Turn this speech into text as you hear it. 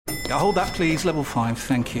Hold that, please. Level 5,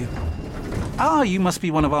 thank you. Ah, you must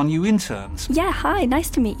be one of our new interns. Yeah, hi, nice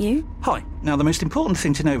to meet you. Hi. Now, the most important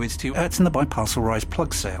thing to know is to in the biparcel rise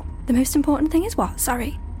plug sale. The most important thing is what?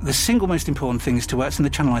 Sorry. The single most important thing is to in the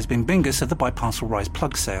channelized bin bingus of the biparcel rise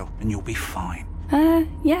plug sale, and you'll be fine.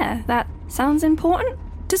 Yeah, that sounds important.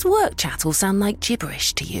 Does work chat all sound like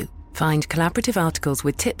gibberish to you? Find collaborative articles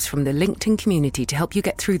with tips from the LinkedIn community to help you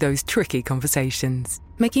get through those tricky conversations.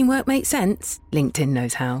 Making work make sense? LinkedIn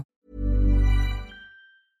knows how.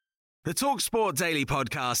 The TalkSport Daily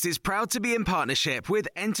podcast is proud to be in partnership with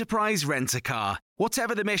Enterprise Rent-A-Car.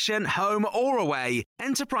 Whatever the mission, home or away,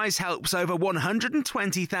 Enterprise helps over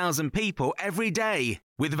 120,000 people every day.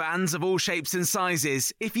 With vans of all shapes and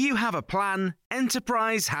sizes, if you have a plan,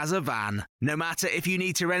 Enterprise has a van. No matter if you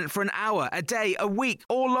need to rent for an hour, a day, a week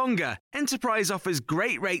or longer, Enterprise offers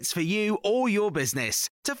great rates for you or your business.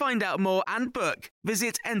 To find out more and book,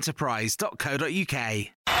 visit enterprise.co.uk.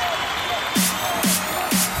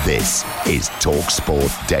 This is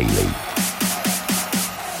TalkSport Daily.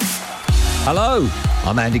 Hello,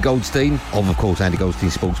 I'm Andy Goldstein of course, Andy Goldstein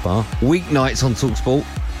Sports Bar. Weeknights on TalkSport,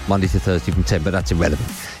 Monday to Thursday from 10, but that's irrelevant.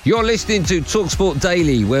 You're listening to TalkSport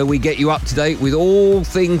Daily, where we get you up to date with all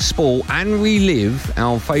things sport and relive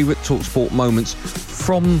our favourite TalkSport moments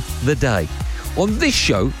from the day. On this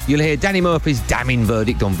show, you'll hear Danny Murphy's damning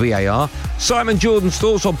verdict on VAR, Simon Jordan's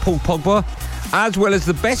thoughts on Paul Pogba, as well as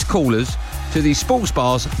the best callers to the Sports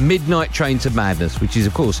Bar's Midnight Train to Madness, which is,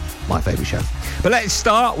 of course, my favourite show. But let's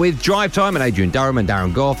start with Drive Time and Adrian Durham and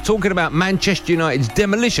Darren Goff talking about Manchester United's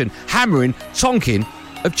demolition, hammering, tonking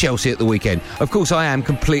of Chelsea at the weekend. Of course, I am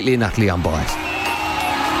completely and utterly unbiased.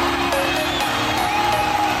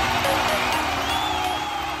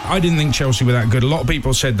 I didn't think Chelsea were that good. A lot of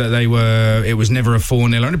people said that it was never a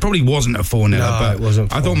 4-0, and it probably wasn't a 4-0, but it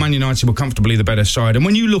wasn't. I thought Man United were comfortably the better side. And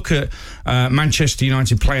when you look at Manchester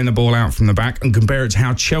United playing the ball out from the back and compare it to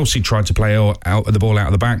how Chelsea tried to play the ball out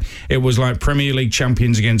of the back, it was like Premier League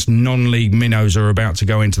champions against non-league minnows who are about to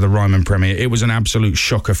go into the Ryman Premier. It was an absolute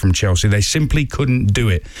shocker from Chelsea. They simply couldn't do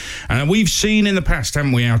it. And we've seen in the past,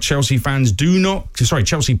 haven't we, how Chelsea players do not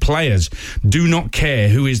care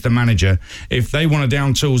who is the manager. If they want to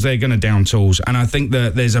down tools, they're going to down tools. And I think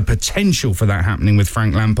that there's a potential for that happening with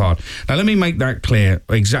Frank Lampard. Now, let me make that clear,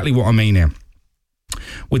 exactly what I mean here.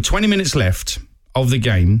 With 20 minutes left of the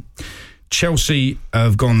game, Chelsea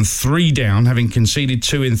have gone 3 down, having conceded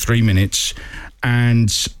 2 in 3 minutes,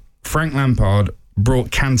 and Frank Lampard brought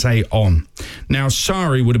Kante on. Now,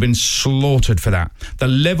 Sarri would have been slaughtered for that. The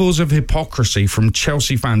levels of hypocrisy from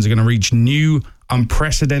Chelsea fans are going to reach new,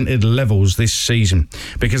 unprecedented levels this season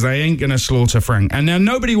because they ain't going to slaughter Frank. And now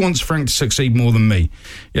nobody wants Frank to succeed more than me.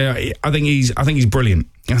 Yeah, I think he's brilliant.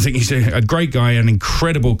 I think he's a great guy, an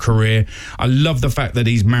incredible career. I love the fact that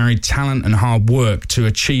he's married talent and hard work to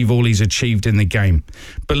achieve all he's achieved in the game.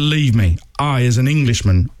 Believe me, I, as an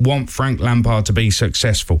Englishman, want Frank Lampard to be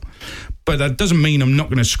successful. But that doesn't mean I'm not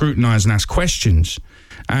going to scrutinise and ask questions.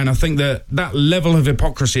 And I think that level of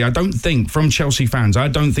hypocrisy, I don't think, from Chelsea fans, I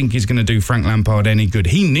don't think is going to do Frank Lampard any good.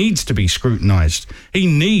 He needs to be scrutinised. He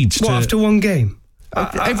needs to... What, after one game?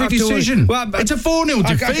 Every decision. It's a 4-0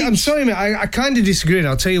 defeat. I'm sorry, mate. I kind of disagree, and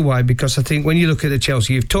I'll tell you why. Because I think when you look at the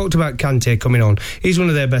Chelsea, you've talked about Kante coming on. He's one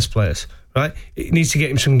of their best players, right? It needs to get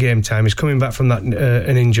him some game time. He's coming back from that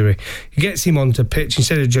an injury. He gets him onto pitch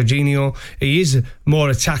instead of Jorginho. He is more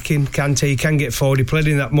attacking, Kante. He can get forward. He played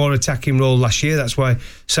in that more attacking role last year. That's why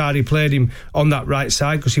Sarri played him on that right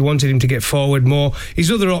side, because he wanted him to get forward more. His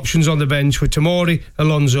other options on the bench were Tomori,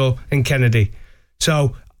 Alonso and Kennedy.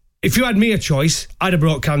 So if you had me a choice, I'd have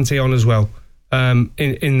brought Kante on as well.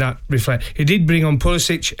 In that reflect, he did bring on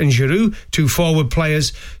Pulisic and Giroud, 2 forward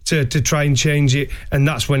players to try and change it, and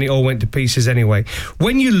that's when it all went to pieces anyway.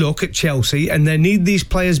 When you look at Chelsea, and they need these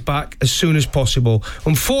players back as soon as possible,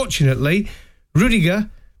 unfortunately Rudiger,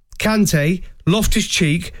 Kante,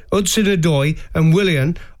 Loftus-Cheek, Hudson-Odoi and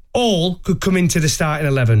Willian all could come into the starting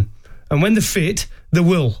 11, and when they're fit they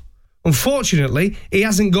will. Unfortunately, he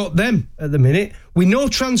hasn't got them at the minute. With no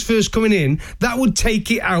transfers coming in, that would take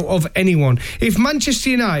it out of anyone. If Manchester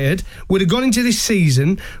United would have gone into this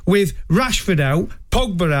season with Rashford out,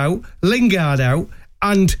 Pogba out, Lingard out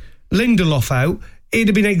and Lindelof out, it'd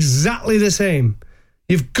have been exactly the same.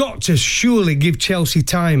 You've got to surely give Chelsea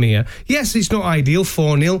time here. Yes, it's not ideal,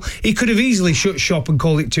 4-0. He could have easily shut shop and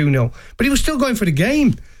called it 2-0. But he was still going for the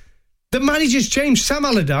game. The manager's changed. Sam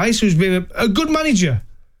Allardyce, who's been a good manager,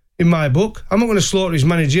 in my book. I'm not going to slaughter his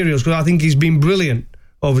managerials because I think he's been brilliant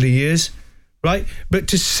over the years, right? But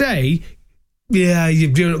to say, yeah,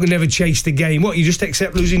 you've never chased the game, what, you just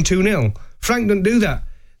accept losing 2-0? Frank doesn't do that.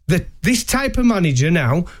 This type of manager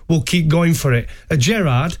now will keep going for it. A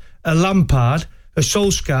Gerrard a Lampard, a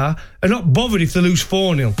Solskjaer are not bothered if they lose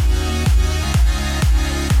 4-0.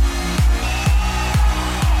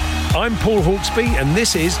 I'm Paul Hawksby, and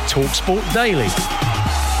this is TalkSport Daily.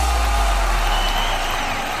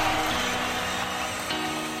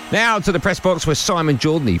 Now to the press box where Simon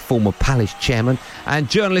Jordan, the former Palace chairman, and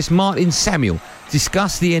journalist Martin Samuel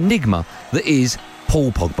discuss the enigma that is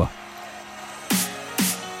Paul Pogba.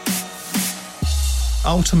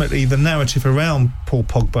 Ultimately, the narrative around Paul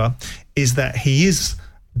Pogba is that he is,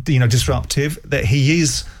 disruptive, that he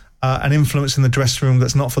is an influence in the dressing room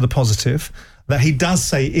that's not for the positive, that he does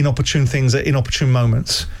say inopportune things at inopportune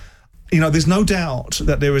moments. There's no doubt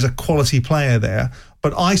that there is a quality player there,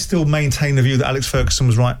 but I still maintain the view that Alex Ferguson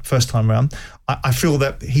was right first time round. I feel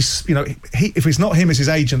that he's, if it's not him, it's his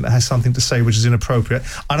agent that has something to say which is inappropriate.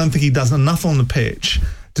 I don't think he does enough on the pitch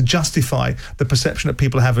to justify the perception that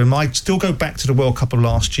people have of him. I still go back to the World Cup of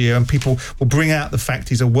last year, and people will bring out the fact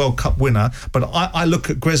he's a World Cup winner, but I look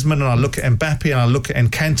at Griezmann and I look at Mbappe and I look at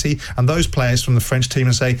Nketiah and those players from the French team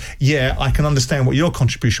and say, yeah, I can understand what your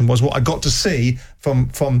contribution was. What I got to see from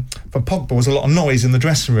Pogba was a lot of noise in the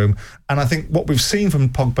dressing room, and I think what we've seen from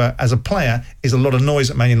Pogba as a player is a lot of noise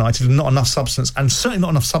at Man United and not enough substance, and certainly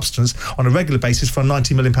not enough substance on a regular basis for a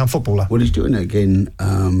 £90 million footballer. Well, he's doing it again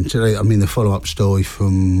today. I mean, the follow-up story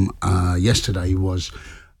from yesterday was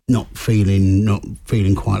not feeling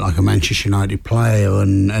quite like a Manchester United player,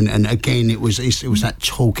 and again it was that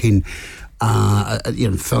talking,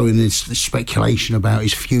 throwing this speculation about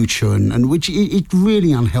his future, and which it's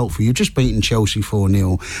really unhelpful. You're just beating Chelsea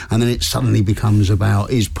 4-0, and then it suddenly becomes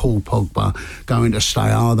about, is Paul Pogba going to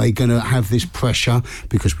stay? Are they going to have this pressure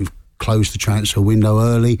because we've closed the transfer window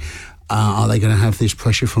early? Are they going to have this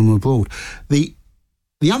pressure from abroad?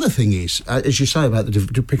 The other thing is, as you say about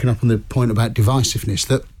picking up on the point about divisiveness,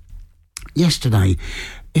 that yesterday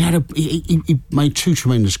he made two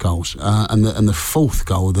tremendous goals, and the fourth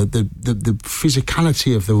goal, the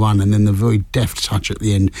physicality of the run, and then the very deft touch at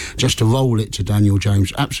the end, just to roll it to Daniel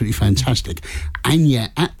James, absolutely fantastic. And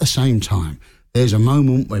yet, at the same time, there's a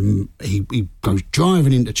moment when he goes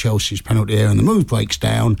driving into Chelsea's penalty area, and the move breaks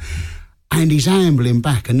down, and he's ambling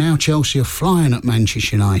back, and now Chelsea are flying at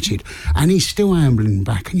Manchester United, and he's still ambling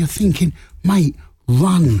back, and you're thinking, mate,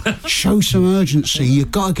 run, show some urgency, you've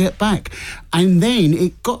got to get back. And then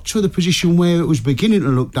it got to the position where it was beginning to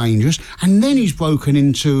look dangerous, and then he's broken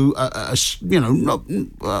into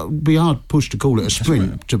be hard pushed to call it a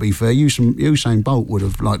sprint, to be fair. Usain Bolt would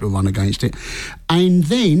have liked to run against it. And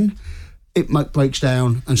then it breaks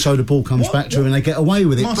down, and so the ball comes back to him, and they get away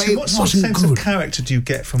with it. Martin, what sort of sense of character do you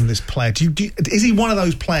get from this player? Is he one of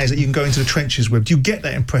those players that you can go into the trenches with? Do you get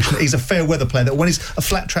that impression that he's a fair weather player, that when he's a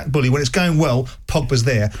flat track bully, when it's going well, Pogba's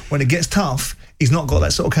there. When it gets tough, he's not got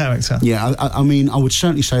that sort of character? Yeah, I mean, I would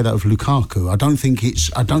certainly say that of Lukaku. I don't think it's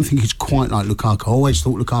quite like Lukaku. I always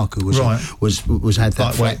thought Lukaku was had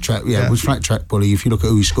that flat track. Was flat track bully. If you look at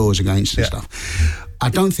who he scores against and stuff. I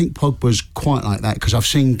don't think Pogba's quite like that, because I've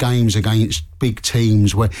seen games against big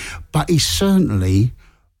teams but he's certainly,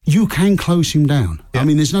 you can close him down. Yeah. I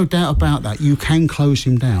mean, there's no doubt about that. You can close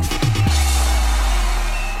him down.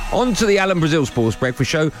 On to the Alan Brazil Sports Breakfast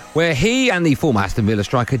Show, where he and the former Aston Villa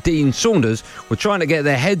striker Dean Saunders were trying to get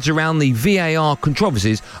their heads around the VAR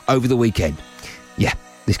controversies over the weekend. Yeah,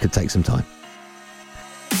 this could take some time.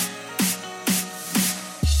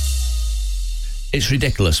 It's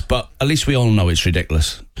ridiculous, but at least we all know it's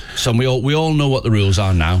ridiculous. So we all know what the rules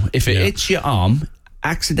are now. If it hits your arm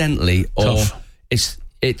accidentally, or it's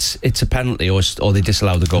a penalty, or they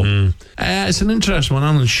disallow the goal. It's an interesting one.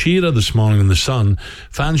 Alan Shearer this morning in The Sun.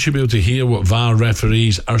 Fans should be able to hear what VAR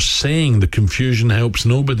referees are saying. The confusion helps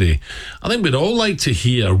nobody. I think we'd all like to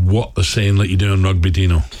hear what they're saying, like you do in rugby,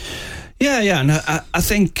 Dino. Yeah, and I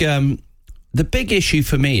think the big issue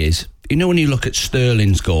for me is, when you look at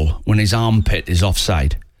Sterling's goal, when his armpit is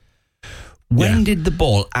offside, when did the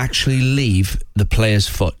ball actually leave the player's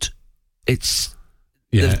foot? It's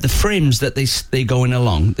the frames that they going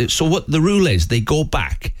along. So what the rule is, they go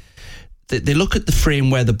back, they look at the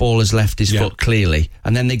frame where the ball has left his foot clearly,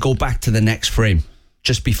 and then they go back to the next frame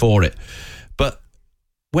just before it. But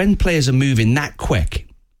when players are moving that quick,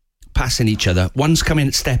 passing each other, one's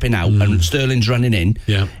stepping out and Sterling's running in,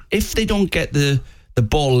 if they don't get the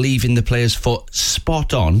ball leaving the player's foot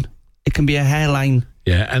spot on, it can be a hairline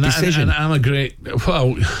decision. And I'm a great...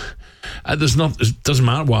 Well, it doesn't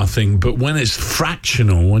matter what I think, but when it's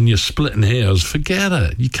fractional, when you're splitting hairs, forget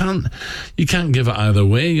it. You can't give it either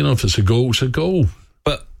way. If it's a goal, it's a goal.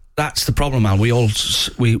 But that's the problem, Al.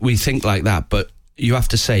 We think like that, but you have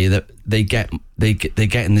to say that they're getting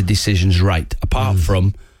the decisions right. Apart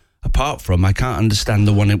from, I can't understand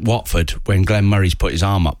the one at Watford when Glenn Murray's put his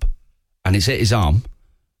arm up. and it's hit his arm,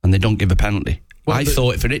 and they don't give a penalty. Well, I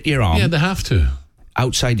thought if it hit your arm... Yeah, they have to.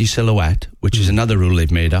 Outside your silhouette, which is another rule they've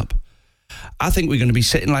made up, I think we're going to be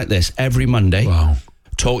sitting like this every Monday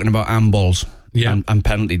talking about handballs and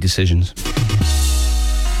penalty decisions.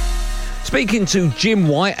 Speaking to Jim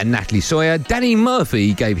White and Natalie Sawyer, Danny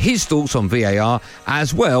Murphy gave his thoughts on VAR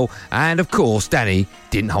as well. And, of course, Danny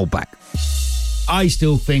didn't hold back. I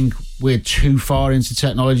still think we're too far into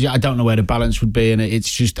technology. I don't know where the balance would be, and it's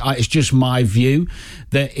just my view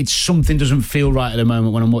that it's something doesn't feel right at the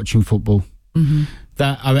moment when I'm watching football. Mm-hmm.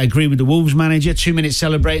 That I agree with the Wolves manager. 2 minutes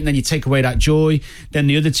celebrating, then you take away that joy. Then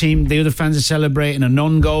the other fans are celebrating a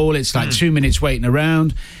non-goal. It's like 2 minutes waiting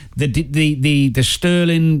around. The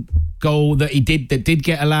Sterling goal that did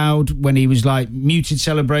get allowed when he was like muted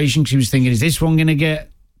celebration because he was thinking, is this one going to get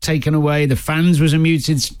taken away? The fans was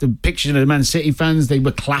muted. The pictures of the Man City fans, they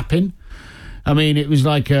were clapping. I mean, it was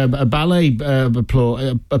like a ballet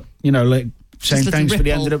applause, like saying thanks for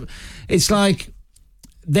the end of it. It's like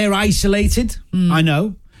they're isolated, I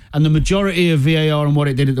know, and the majority of VAR and what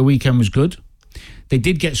it did at the weekend was good. They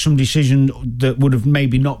did get some decision that would have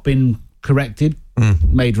maybe not been corrected,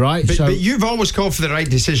 made right. But you've always called for the right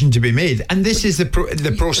decision to be made, and this is the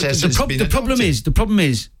process. The problem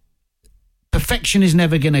is perfection is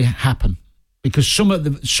never going to happen, because some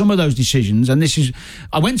of those decisions, and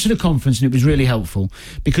I went to the conference and it was really helpful,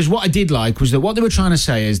 because what I did like was that what they were trying to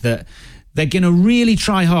say is that they're going to really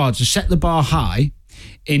try hard to set the bar high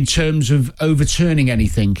in terms of overturning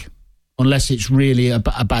anything, unless it's really a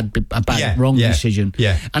bad wrong decision.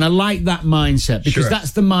 Yeah. And I like that mindset, because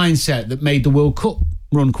that's the mindset that made the World Cup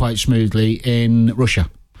run quite smoothly in Russia.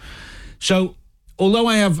 So, although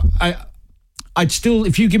I'd still,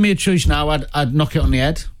 if you give me a choice now, I'd knock it on the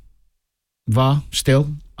head. VAR, still.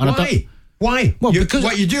 And Why? Well,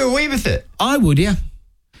 because you do away with it? I would, yeah.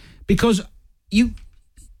 Because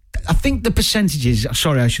I think the percentages,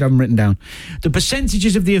 sorry, I should have them written down. The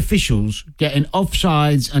percentages of the officials getting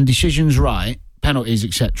offsides and decisions right, penalties,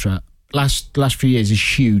 etc., last few years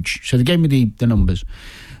is huge. So they gave me the numbers.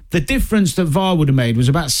 The difference that VAR would have made was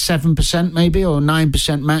about 7% maybe, or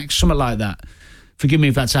 9% max, something like that. Forgive me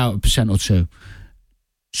if that's out of % or two.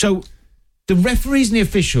 So the referees and the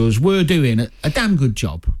officials were doing a damn good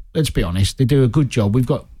job. Let's be honest, they do a good job. We've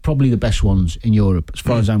got probably the best ones in Europe, as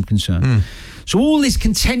far as I'm concerned. So all this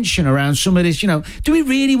contention around some of this, do we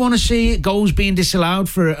really want to see goals being disallowed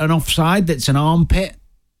for an offside that's an armpit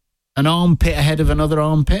ahead of another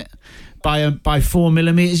armpit by 4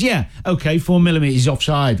 millimetres? Yeah, okay, 4 millimetres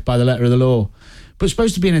offside by the letter of the law. But it's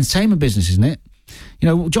supposed to be an entertainment business, isn't it?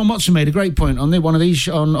 John Motson made a great point on one of these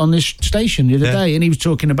on this station the other day, and he was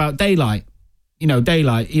talking about daylight.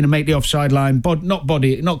 Daylight, make the offside line, not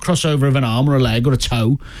crossover of an arm or a leg or a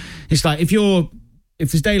toe. It's like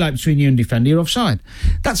if there's daylight between you and defender, you're offside.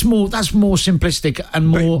 That's more simplistic and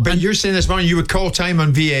more. But you're saying this morning you would call time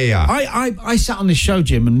on VAR. I sat on this show,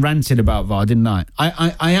 Jim, and ranted about VAR, didn't I?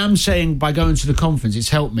 I am saying by going to the conference, it's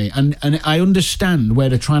helped me, and I understand where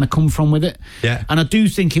they're trying to come from with it. Yeah. And I do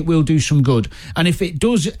think it will do some good. And if it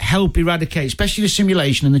does help eradicate, especially the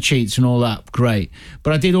simulation and the cheats and all that, great.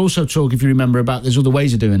 But I did also talk, if you remember, about there's other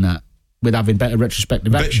ways of doing that, with having better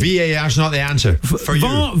retrospective action. But VAR's not the answer for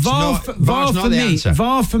you.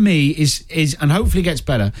 VAR for me is, and hopefully gets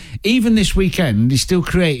better. Even this weekend, is still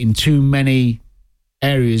creating too many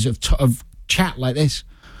areas of chat like this.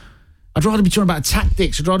 I'd rather be talking about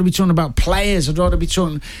tactics. I'd rather be talking about players. I'd rather be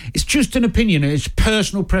talking. It's just an opinion. It's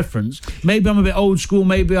personal preference. Maybe I'm a bit old school.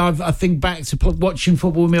 Maybe I think back to watching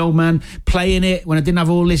football with my old man, playing it when I didn't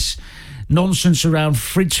have all this nonsense around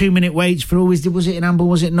 2-minute waits for always. Was it in handball?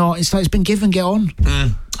 Was it not? It's like it's been given. Get on.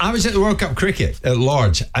 I was at the World Cup cricket at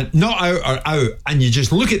Lords, and not out or out, and you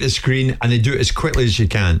just look at the screen and they do it as quickly as you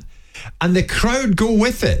can, and the crowd go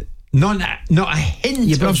with it. Not a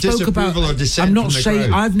hint of disapproval or dissent. I'm not from the saying.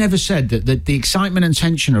 crowd. I've never said that the excitement and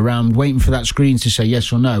tension around waiting for that screen to say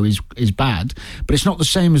yes or no is bad, but it's not the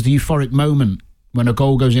same as the euphoric moment when a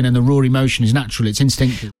goal goes in and the raw emotion is natural. It's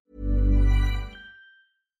instinctive.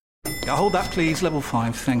 Hold that, please. Level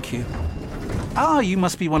 5, thank you. You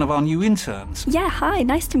must be one of our new interns. Yeah, hi,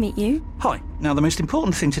 nice to meet you. Hi. Now, the most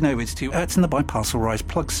important thing to know is to in the Biparcel Rise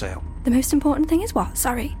plug sale. The most important thing is what?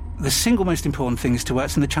 Sorry. The single most important thing is to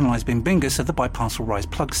in the Channelized Bin Bingus of the Biparcel Rise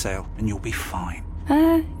plug sale, and you'll be fine.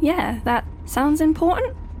 Yeah, that sounds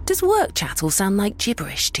important. Does work chat all sound like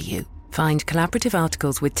gibberish to you? Find collaborative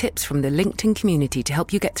articles with tips from the LinkedIn community to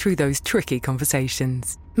help you get through those tricky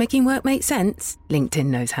conversations. Making work make sense? LinkedIn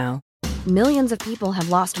knows how. Millions of people have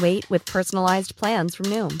lost weight with personalized plans from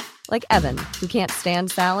Noom. Like Evan, who can't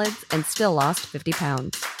stand salads and still lost 50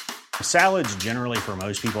 pounds. Salads generally for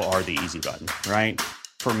most people are the easy button, right?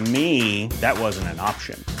 For me, that wasn't an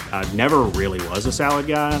option. I never really was a salad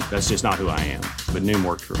guy. That's just not who I am. But Noom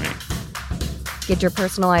worked for me. Get your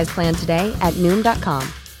personalized plan today at Noom.com.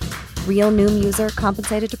 Real Noom user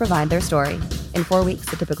compensated to provide their story. In 4 weeks,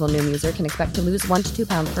 the typical Noom user can expect to lose 1 to 2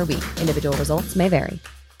 pounds per week. Individual results may vary.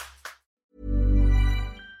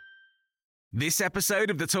 This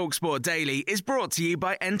episode of the TalkSport Daily is brought to you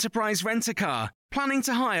by Enterprise Rent-A-Car. Planning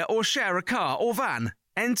to hire or share a car or van?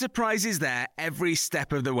 Enterprise is there every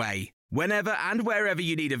step of the way. Whenever and wherever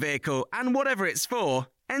you need a vehicle and whatever it's for,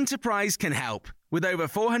 Enterprise can help. With over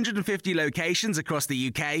 450 locations across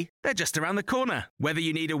the UK, they're just around the corner. Whether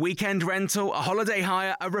you need a weekend rental, a holiday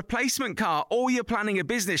hire, a replacement car, or you're planning a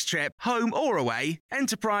business trip, home or away,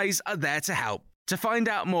 Enterprise are there to help. To find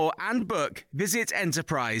out more and book, visit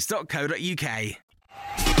enterprise.co.uk.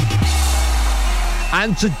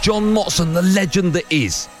 And to John Motson, the legend that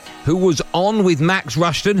is, who was on with Max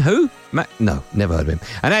Rushton, who? No, never heard of him.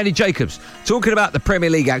 And Andy Jacobs, talking about the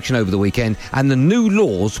Premier League action over the weekend and the new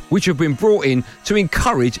laws which have been brought in to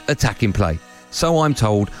encourage attacking play. So I'm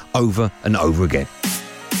told over and over again.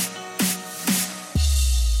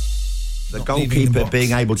 The goalkeeper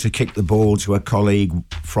being able to kick the ball to a colleague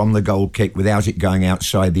from the goal kick without it going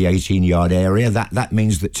outside the 18-yard area, that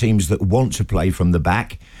means that teams that want to play from the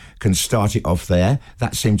back can start it off there.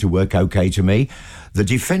 That seemed to work okay to me. The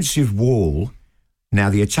defensive wall, now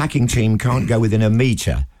the attacking team can't go within a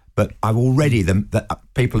metre, but I've already,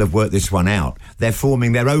 people have worked this one out. They're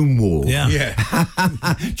forming their own wall. Yeah.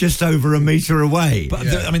 Just over a metre away. But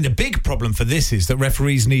the big problem for this is that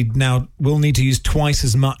referees will need to use twice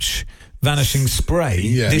as much vanishing spray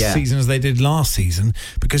this season as they did last season,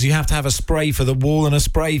 because you have to have a spray for the wall and a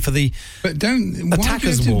spray for the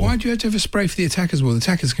attackers' wall. Why do you have to have a spray for the attackers' wall? The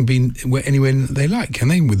attackers can be anywhere they like, can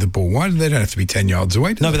they, with the ball? Why do they don't have to be 10 yards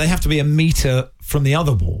away? No, but they have to be a metre from the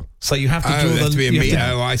other wall. So you have to draw have to be a metre.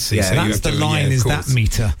 I see. Yeah, so that's the line, is that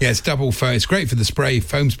metre. Yeah, it's double foam. It's great for the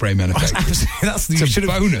foam spray manufacturers. That's it's a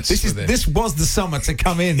bonus. This was the summer to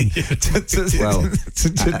come in.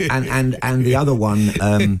 And the other one,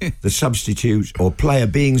 the substitute or player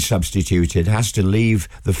being substituted has to leave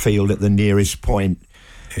the field at the nearest point.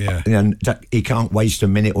 Yeah. And he can't waste a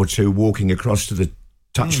minute or two walking across to the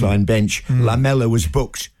touchline bench. Lamella was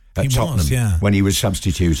booked at Tottenham when he was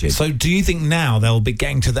substituted. So do you think now they'll be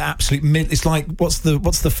getting to the absolute mid? It's like, what's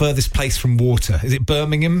the furthest place from water? Is it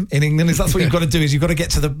Birmingham in England? That's what you've got to do, is you've got to get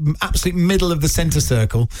to the absolute middle of the centre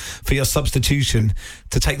circle for your substitution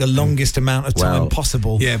to take the longest amount of time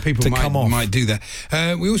possible people come off. might do that.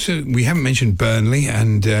 We haven't mentioned Burnley,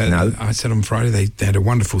 and I said on Friday they had a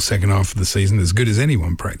wonderful second half of the season, as good as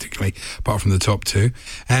anyone practically, apart from the top two,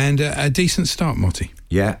 and a decent start, Motty.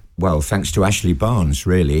 Yeah, well, thanks to Ashley Barnes,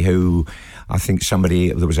 really, who I think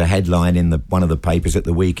there was a headline in one of the papers at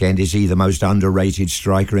the weekend, is he the most underrated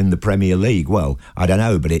striker in the Premier League? Well, I don't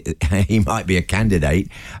know, but he might be a candidate.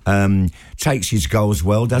 Takes his goals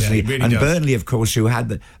well, doesn't he? Really and does. Burnley, of course, who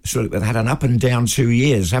had an up and down 2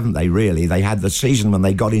 years, haven't they, really? They had the season when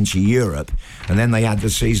they got into Europe, and then they had the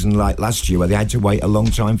season like last year where they had to wait a long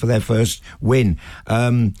time for their first win.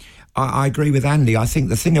 I agree with Andy. I think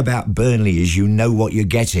the thing about Burnley is you know what you're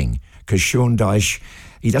getting, because Sean Dyche,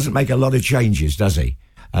 he doesn't make a lot of changes, does he?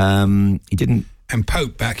 He didn't. And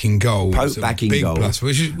Pope back in goal. Pope back in goal. Plus,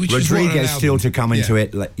 which Rodriguez still to come into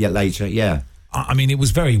it later, yeah. I mean, it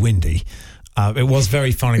was very windy. It was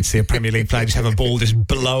very funny to see a Premier League player just have a ball just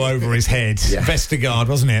blow over his head. Vestergaard,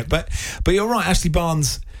 wasn't it? But you're right, Ashley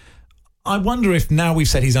Barnes. I wonder if now we've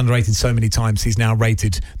said he's underrated so many times, he's now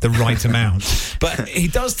rated the right amount. But he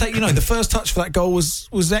does take, the first touch for that goal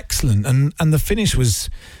was excellent, and the finish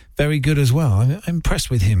was very good as well. I'm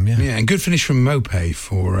impressed with him. Yeah, and good finish from Mopé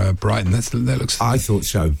for Brighton. That looks. I thought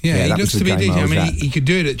so. Yeah, he looks to be decent. I mean, he could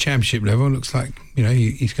do it at Championship level. It looks like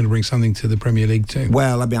he's going to bring something to the Premier League too.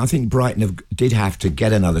 Well, I mean, I think Brighton did have to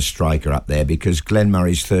get another striker up there, because Glenn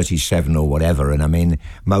Murray's 37 or whatever, and I mean,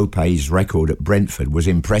 Mopé's record at Brentford was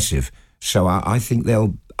impressive. So I think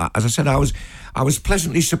they'll. As I said, I was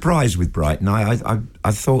pleasantly surprised with Brighton.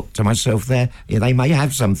 I thought to myself they may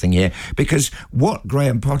have something here, because what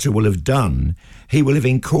Graham Potter will have done, he will have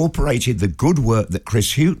incorporated the good work that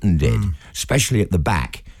Chris Hughton did, especially at the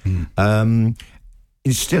back,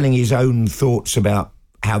 instilling his own thoughts about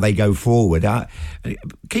how they go forward.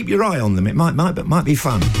 Keep your eye on them. It might be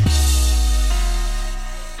fun.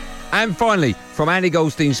 And finally, from Andy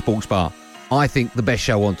Goldstein's Sports Bar, I think the best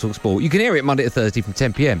show on TalkSport. You can hear it Monday to Thursday from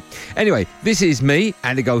 10 p.m. Anyway, this is me,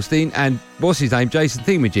 Andy Goldstein, and what's his name, Jason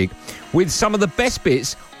Thingamajig, with some of the best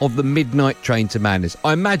bits of the Midnight Train to Madness.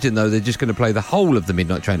 I imagine, though, they're just going to play the whole of the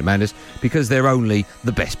Midnight Train to Madness, because they're only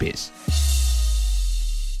the best bits.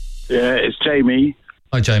 Yeah, it's Jamie.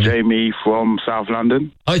 Hi, Jamie. Jamie from South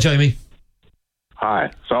London. Hi, Jamie.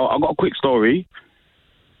 Hi. So I've got a quick story.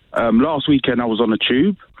 Last weekend I was on the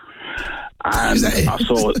tube. And I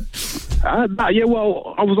saw... I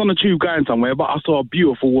was on the tube going somewhere, but I saw a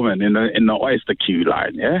beautiful woman in the oyster queue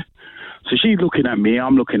line, yeah? So she's looking at me,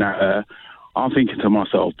 I'm looking at her. I'm thinking to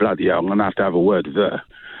myself, bloody hell, I'm going to have a word with her.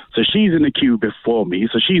 So she's in the queue before me,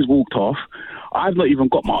 so she's walked off. I've not even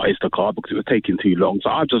got my Oyster card because it was taking too long, so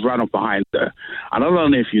I've just ran off behind her. And I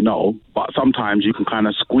don't know if you know, but sometimes you can kind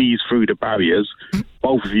of squeeze through the barriers.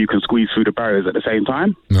 Both of you can squeeze through the barriers at the same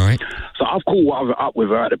time. Right. So I've caught up with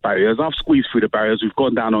her at the barriers. I've squeezed through the barriers. We've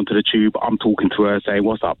gone down onto the tube. I'm talking to her, saying,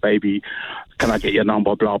 "What's up, baby? Can I get your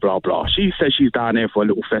number?" Blah, blah, blah. She says she's down there for a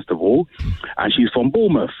little festival, and she's from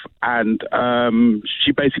Bournemouth. And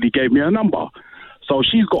she basically gave me her number. So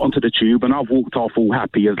she's got onto the tube, and I've walked off all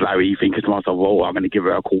happy as Larry, thinking to myself, "Oh, I'm going to give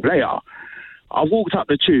her a call later." I've walked up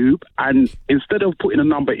the tube, and instead of putting a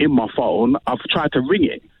number in my phone, I've tried to ring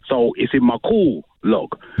it. So it's in my call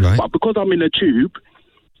log. Right. But because I'm in the tube,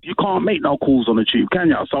 you can't make no calls on the tube, can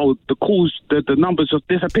you? So the calls, the numbers just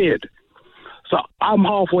disappeared. So I'm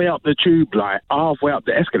halfway up the tube, like halfway up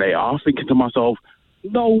the escalator, thinking to myself,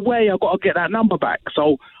 no way, I've got to get that number back.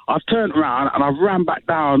 So I've turned around and I've ran back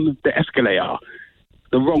down the escalator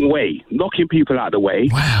the wrong way, knocking people out of the way.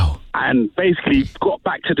 Wow. And basically got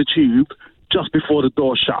back to the tube just before the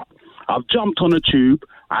door shut. I've jumped on the tube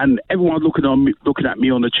and everyone's looking at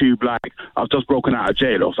me on the tube like I've just broken out of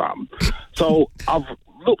jail or something. So I've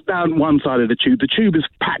looked down one side of the tube. The tube is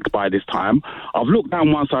packed by this time. I've looked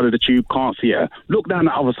down one side of the tube, can't see her. Looked down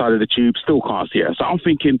the other side of the tube, still can't see her. So I'm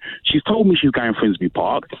thinking, she's told me she's going Finsbury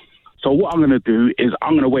Park. So what I'm going to do is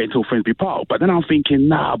I'm going to wait until Finsbury Park. But then I'm thinking,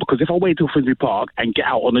 nah, because if I wait till Finsbury Park and get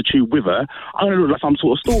out on the tube with her, I'm going to look like some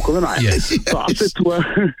sort of stalker, aren't I? Yes. So I said to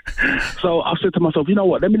her, I said to myself, you know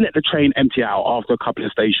what, let me let the train empty out after a couple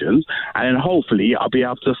of stations, and then hopefully I'll be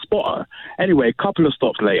able to spot her. Anyway, a couple of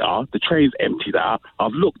stops later, the train's emptied out.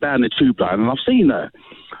 I've looked down the tube line and I've seen her.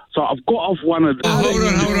 So I've got off one of the...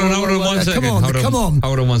 Hold on 1 second. Come on.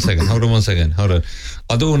 Hold on 1 second. Hold on.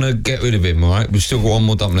 I don't want to get rid of him, all right? We've still got one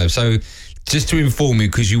more dump left. So just to inform you,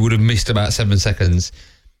 because you would have missed about 7 seconds,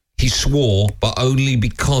 he swore, but only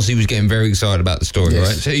because he was getting very excited about the story, right?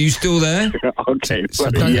 So are you still there? Okay,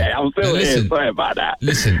 yeah, I'm still here. Sorry about that.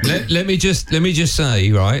 Listen, let me just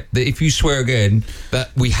say, right, that if you swear again,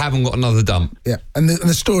 that we haven't got another dump. Yeah, and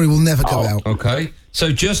the story will never go out. Okay. So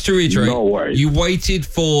just to reiterate, No worries. you waited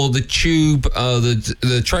for the tube,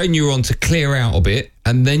 the train you were on to clear out a bit,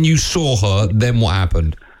 and then you saw her. Then what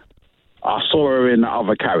happened? I saw her in the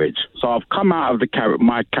other carriage. So I've come out of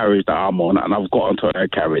my carriage that I'm on, and I've got onto her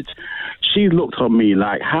carriage. She looked at me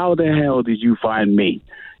like, how the hell did you find me?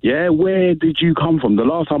 Yeah, where did you come from? The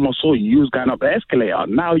last time I saw you, you was going up the escalator.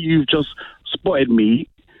 Now you've just spotted me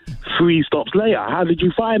 3 stops later. How did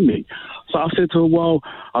you find me? So I said to her, well,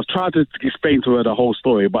 I've tried to explain to her the whole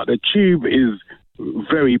story, but the tube is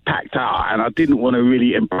very packed out and I didn't want to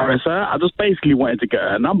really embarrass her. I just basically wanted to get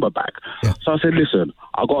her number back. Yeah. So I said, listen,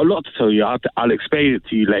 I've got a lot to tell you. I'll explain it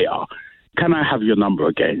to you later. Can I have your number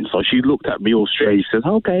again? So she looked at me all strange. She says,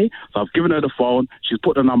 okay. So I've given her the phone. She's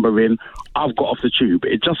put the number in. I've got off the tube.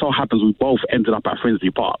 It just so happens we both ended up at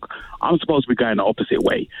Finsbury Park. I'm supposed to be going the opposite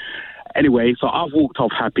way. Anyway, so I've walked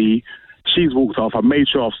off happy. She's walked off. I made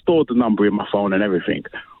sure I've stored the number in my phone and everything.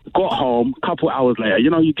 Got home, a couple hours later.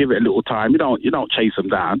 You know, you give it a little time. You don't chase them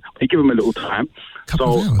down. You give them a little time.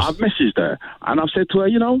 So I've messaged her and I've said to her,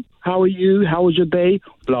 you know, how are you? How was your day?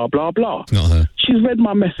 Blah, blah, blah. Not her. She's read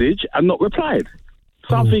my message and not replied.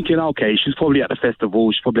 So I'm thinking, okay, she's probably at the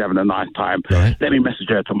festival. She's probably having a nice time. Right. Let me message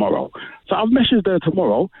her tomorrow. So I've messaged her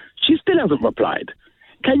tomorrow. She still hasn't replied.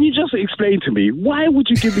 Can you just explain to me, why would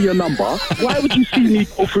you give me your number? Why would you see me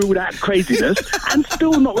go through that craziness and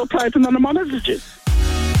still not reply to none of my messages?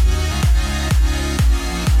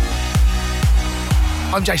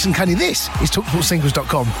 I'm Jason Cunny. This is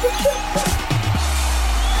TalkSportSingles.com.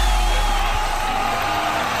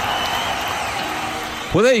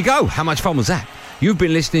 Well, there you go. How much fun was that? You've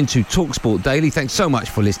been listening to TalkSport Daily. Thanks so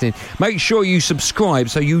much for listening. Make sure you subscribe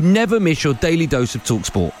so you never miss your daily dose of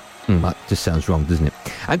TalkSport. That just sounds wrong, doesn't it?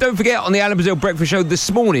 And don't forget, on the Alan Brazil Breakfast Show this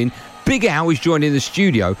morning, Big Al is joined in the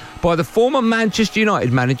studio by the former Manchester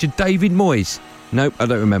United manager David Moyes. Nope, I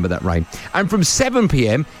don't remember that, Rain. And from 7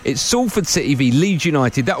 p.m, it's Salford City v Leeds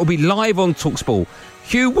United. That will be live on TalkSport.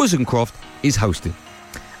 Hugh Wozencroft is hosting.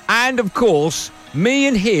 And, of course, me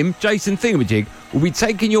and him, Jason Thingamajig, will be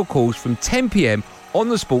taking your calls from 10 p.m. on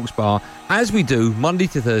the Sports Bar, as we do Monday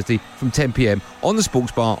to Thursday from 10 p.m. on the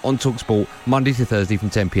Sports Bar on TalkSport, Monday to Thursday from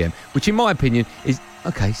 10 p.m, which in my opinion is,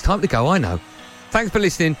 okay, it's time to go, I know. Thanks for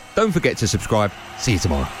listening. Don't forget to subscribe. See you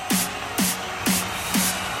tomorrow.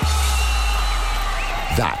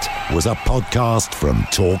 That was a podcast from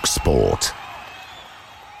Talk Sport.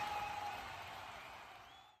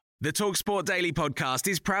 The TalkSport Daily podcast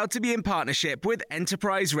is proud to be in partnership with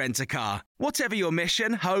Enterprise Rent-A-Car. Whatever your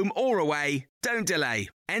mission, home or away, don't delay.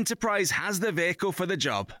 Enterprise has the vehicle for the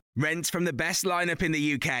job. Rent from the best lineup in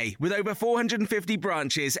the UK. With over 450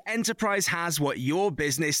 branches, Enterprise has what your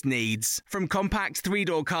business needs. From compact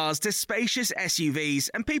three-door cars to spacious SUVs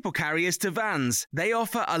and people carriers to vans, they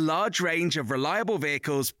offer a large range of reliable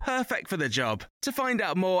vehicles perfect for the job. To find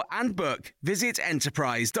out more and book, visit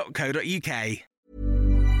enterprise.co.uk.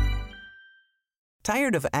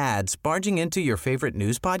 Tired of ads barging into your favorite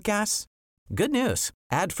news podcasts? Good news.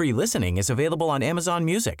 Ad-free listening is available on Amazon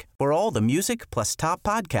Music for all the music plus top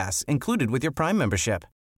podcasts included with your Prime membership.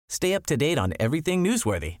 Stay up to date on everything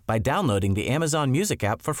newsworthy by downloading the Amazon Music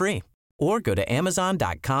app for free or go to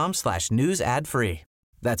amazon.com/news ad free.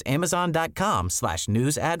 That's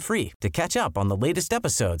amazon.com/news ad free to catch up on the latest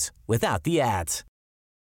episodes without the ads.